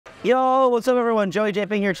Yo, what's up everyone? Joey J.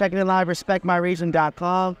 Ping here, checking in live,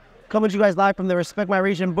 respectmyregion.com. Coming to you guys live from the Respect My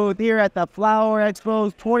Region booth here at the Flower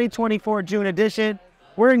Expo 2024 June edition.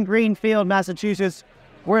 We're in Greenfield, Massachusetts.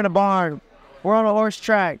 We're in a barn. We're on a horse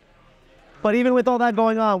track. But even with all that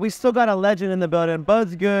going on, we still got a legend in the building.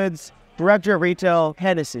 Buzz Goods, Director of Retail,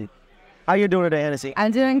 Hennessy. How you doing today, Hennessy?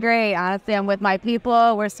 I'm doing great. Honestly, I'm with my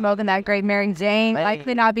people. We're smoking that great Mary Jane. Hey. I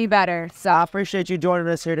could not be better. So I appreciate you joining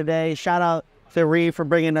us here today. Shout out to Ree for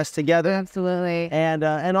bringing us together. Absolutely. And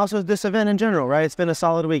also this event in general, right? It's been a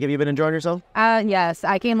solid week. Have you been enjoying yourself? Yes,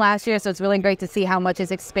 I came last year, so it's really great to see how much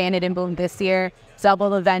it's expanded and boomed this year. Double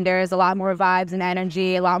the vendors, a lot more vibes and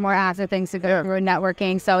energy, a lot more active things to go through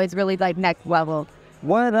networking. So it's really like next level.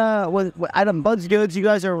 What item Buzz Goods, you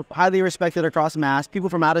guys are highly respected across Mass. People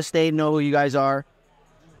from out of state know who you guys are.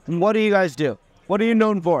 And what do you guys do? What are you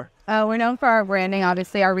known for? We're known for our branding,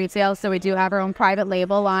 obviously our retail. So we do have our own private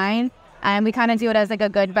label line. And we kind of do it as like a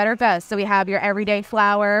good, better, best. So we have your everyday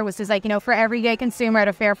flour, which is like, for everyday consumer at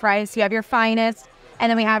a fair price. You have your finest. And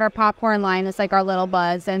then we have our popcorn line. It's like our little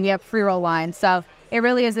Buzz. And we have pre-roll line. So it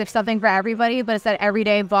really is something for everybody, but it's that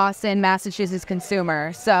everyday Boston, Massachusetts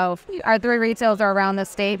consumer. So our 3 retails are around the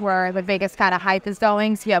state where the biggest kind of hype is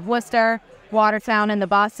going. So you have Worcester, Watertown in the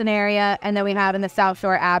Boston area, and then we have in the South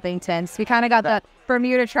Shore, Abington. So we kind of got the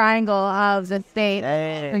Bermuda Triangle of the state.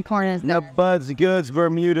 And corners. The Buzz Goods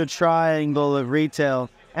Bermuda Triangle of retail.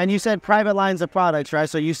 And you said private lines of products, right?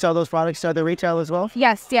 So you sell those products to other retail as well?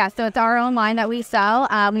 Yes, yeah. So it's our own line that we sell.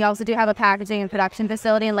 We also do have a packaging and production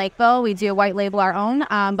facility in Lakeville. We do white label our own,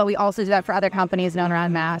 but we also do that for other companies known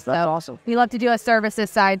around Mass. That's awesome. We love to do a services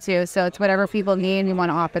side too. So it's whatever people need, and we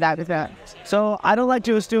want to offer that with that. So I don't like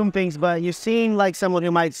to assume things, but you seem like someone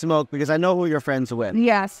who might smoke because I know who you're friends with.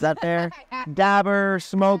 Yes. Is that fair? Dabber,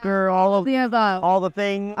 smoker, all of the above. All the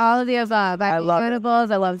things. All of the above. I love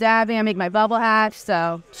edibles. I love dabbing. I make my bubble hash.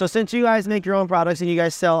 So since you guys make your own products and you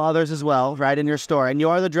guys sell others as well, right, in your store, and you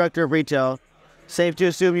are the director of retail, safe to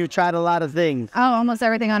assume you've tried a lot of things. Oh, almost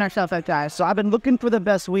everything on our shelf I've tried. So I've been looking for the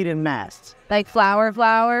best weed in Mass. Like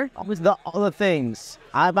flower. All the things.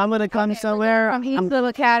 I'm gonna come somewhere. From each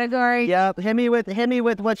little category. Yeah, hit me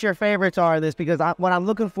with what your favorites are in this, because what I'm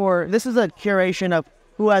looking for, this is a curation of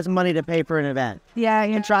who has money to pay for an event. Yeah.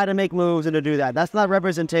 And try to make moves and to do that. That's not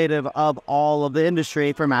representative of all of the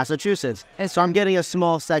industry for Massachusetts. So I'm getting a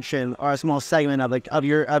small section or a small segment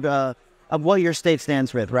of what your state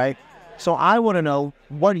stands with, right? So I want to know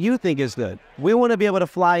what you think is good. We want to be able to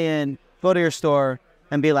fly in, go to your store,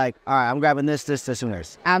 and be like, all right, I'm grabbing this, and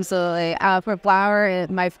this. Absolutely. For flower,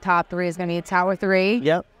 my top 3 is going to be Tower 3.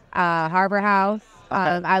 Yep. Harbor House. Okay.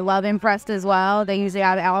 I love Impressed as well. They usually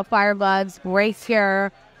have Alfire buds, great cure,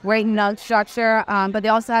 great nut structure, but they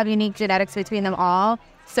also have unique genetics between them all.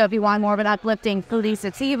 So if you want more of an uplifting fruity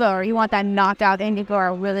sativa, or you want that knocked out indica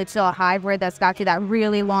or really chill hybrid that's got you that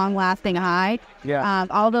really long lasting high,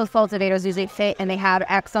 all those cultivators usually fit, and they have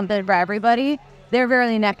something for everybody. They're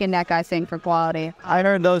really neck and neck, I think, for quality. I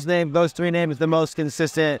heard those 3 names the most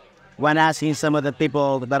consistent when asking some of the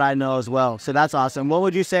people that I know as well. So that's awesome. What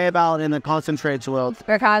would you say about in the concentrates world?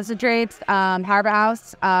 For concentrates, Harbor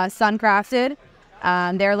House, Suncrafted.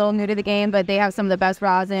 They're a little new to the game, but they have some of the best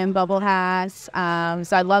rosin, bubble hash.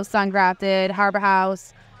 So I love Suncrafted, Harbor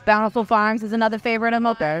House. Bountiful Farms is another favorite of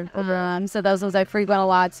mine. So those I frequent a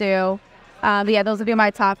lot too. But yeah, those would be my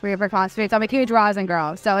top 3 for concentrates. I'm a huge rosin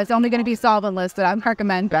girl, so it's only going to be solvent-less that I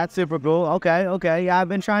recommend. That's super cool. Okay. Yeah, I've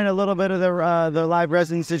been trying a little bit of the live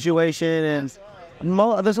resin situation, and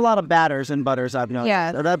there's a lot of batters and butters I've noticed.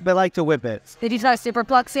 Yeah. They like to whip it. Did you try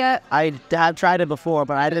Superplux yet? I have tried it before,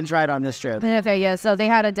 but I didn't try it on this trip. Okay, yeah. So they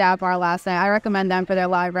had a dab bar last night. I recommend them for their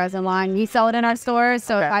live resin line. We sell it in our stores,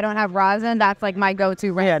 so if I don't have rosin, that's like my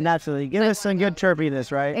go-to resin. Yeah, naturally. Give us some good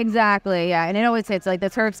terpiness, right? Exactly, yeah. And it always hits. Like the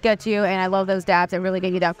terps get you, and I love those dabs that really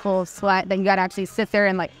give you that full sweat. Then you got to actually sit there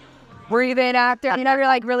and like breathe in after. You're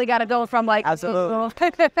like really got to go from like. Absolutely.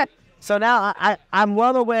 So now I'm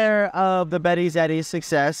well aware of the Betty's Eddie's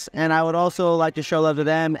success, and I would also like to show love to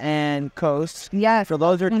them and Coast. Yes, so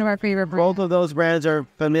those are one of our favorite brands. Both of those brands are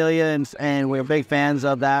familiar, and we're big fans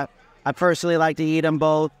of that. I personally like to eat them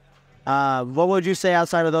both. What would you say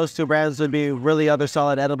outside of those 2 brands would be really other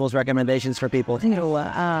solid edibles recommendations for people?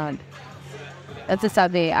 That's a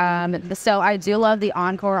subject. So I do love the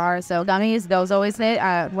Encore RSO gummies. Those always hit.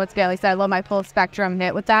 What's Bailey said, I love my full spectrum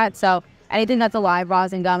hit with that. So anything that's a live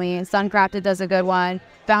rosin gummy. Suncrafted does a good one.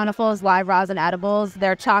 Bountiful's live rosin edibles.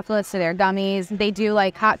 They're chocolates to their gummies. They do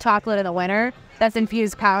like hot chocolate in the winter. That's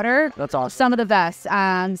infused powder. That's awesome. Some of the best.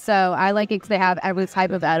 So I like it because they have every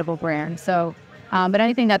type of edible brand. So, but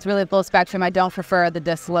anything that's really full spectrum, I don't prefer the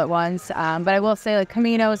distillate ones. But I will say like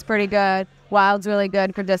Camino is pretty good. Wild's really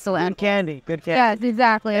good for distillate. Good candy. Good candy. Yes,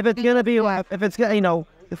 exactly. If it's gonna be, if it's gonna,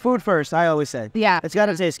 the food first. I always say. Yeah. It's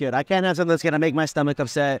gotta taste good. I can't have something that's gonna make my stomach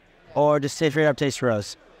upset or just straight up taste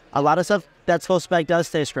gross. A lot of stuff that's full spec does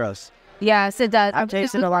taste gross. Yes, it does. I've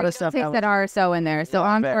tasted a lot of stuff. Taste that RSO in there, so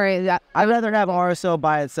I'm sorry. I'd rather have RSO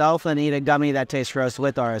by itself than eat a gummy that tastes gross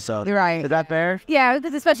with RSO. Right. Is that fair? Yeah,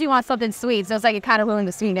 because especially you want something sweet, so it's like it kind of ruins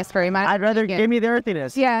the sweetness for you. I'd rather give me the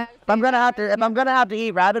earthiness. Yeah. If I'm gonna have to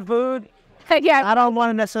eat rabbit food, yeah. I don't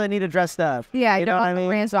want to necessarily need to dress stuff. Yeah, you know what I mean.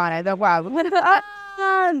 Ranch on it. Wow.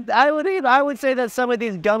 I would say that some of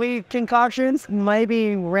these gummy concoctions might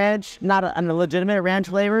be ranch, not a legitimate ranch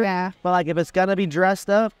flavor. Yeah. But like if it's gonna be dressed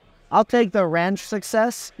up, I'll take the ranch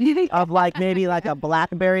success of like maybe like a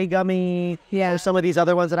blackberry gummy. Yeah. Or some of these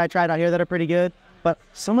other ones that I tried out here that are pretty good. But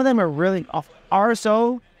some of them are really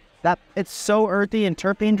RSO. That it's so earthy and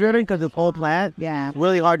terpene driven because of the whole plant. Yeah.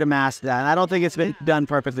 Really hard to master that. And I don't think it's been done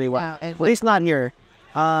perfectly well. Wow. At least not here.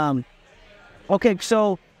 Okay,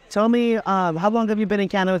 so tell me, how long have you been in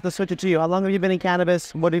cannabis? Let's switch it to you. How long have you been in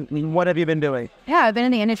cannabis? What have you been doing? Yeah, I've been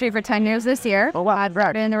in the industry for 10 years this year. Oh, wow. I've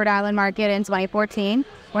been in the Rhode Island market in 2014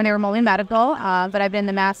 when they were multi medical, but I've been in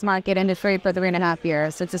the mass market industry for 3.5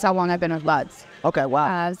 years. So it's just how long I've been with buds. Okay,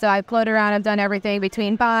 wow. So I've floated around. I've done everything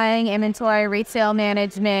between buying, inventory, retail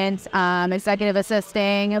management, executive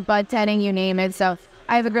assisting, bud tending, you name it. So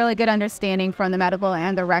I have a really good understanding from the medical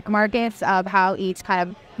and the rec markets of how each kind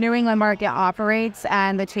of New England market operates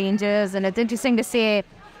and the changes. And it's interesting to see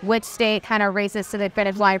which state kind of races to the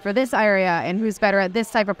finish line for this area and who's better at this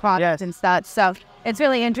type of product and such. So it's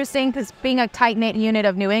really interesting because being a tight-knit unit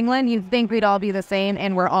of New England, you'd think we'd all be the same,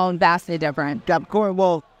 and we're all vastly different. Of course,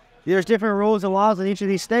 well, there's different rules and laws in each of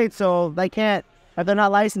these states, so they can't, if they're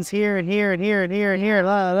not licensed here and here and here and here and here,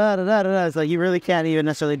 it's like you really can't even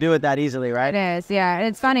necessarily do it that easily, right? It is, yeah. And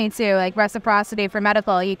it's funny, too, like reciprocity for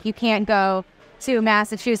medical. You can't go to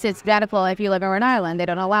Massachusetts medical if you live in Rhode Island. They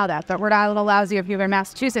don't allow that. But Rhode Island allows you if you live in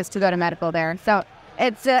Massachusetts to go to medical there. So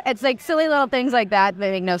it's like silly little things like that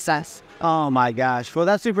that make no sense. Oh, my gosh. Well,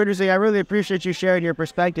 that's super interesting. I really appreciate you sharing your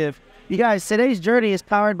perspective. You guys, today's journey is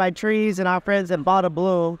powered by trees and our friends at Bada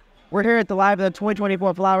Bloom. We're here at the live of the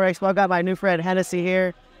 2024 Flower Expo. I've got my new friend Hennessy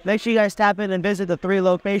here. Make sure you guys tap in and visit the 3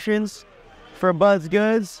 locations for Bud's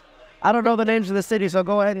Goods. I don't know the names of the cities, so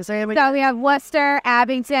go ahead and say them again. So we have Worcester,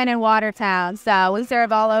 Abington, and Watertown. So we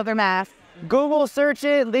serve all over Mass. Google search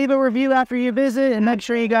it, leave a review after you visit, and make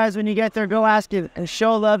sure you guys, when you get there, go ask it and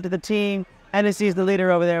show love to the team. Hennessy is the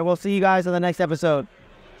leader over there. We'll see you guys on the next episode.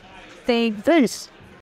 Thanks. Peace.